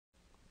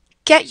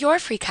Get your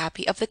free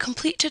copy of the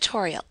complete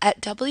tutorial at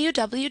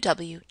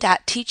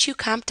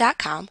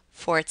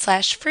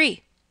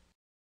www.teachucomp.com/free.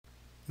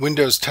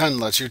 Windows 10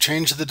 lets you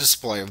change the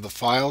display of the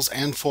files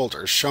and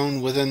folders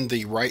shown within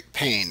the right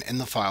pane in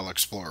the File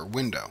Explorer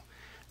window.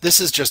 This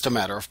is just a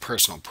matter of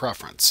personal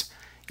preference.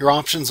 Your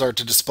options are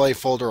to display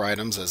folder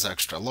items as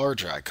extra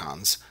large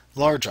icons,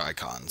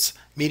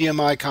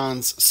 medium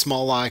icons,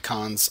 small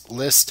icons,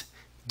 list,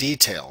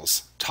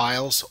 details,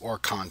 tiles, or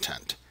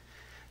content.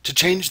 To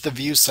change the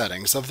view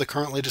settings of the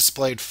currently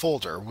displayed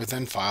folder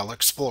within File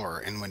Explorer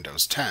in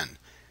Windows 10,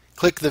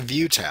 click the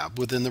View tab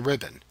within the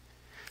ribbon.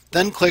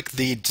 Then click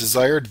the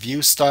desired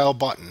view style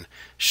button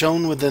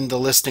shown within the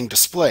listing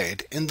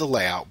displayed in the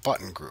Layout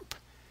button group.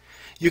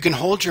 You can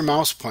hold your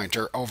mouse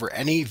pointer over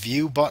any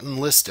view button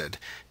listed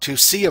to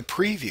see a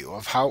preview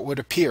of how it would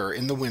appear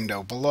in the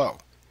window below.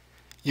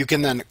 You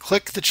can then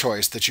click the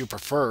choice that you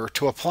prefer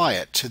to apply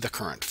it to the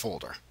current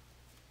folder.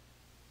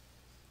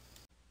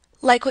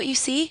 Like what you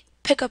see?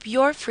 Pick up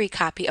your free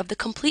copy of the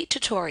complete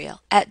tutorial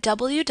at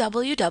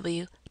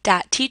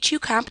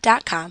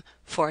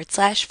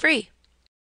www.teachucomp.com/free.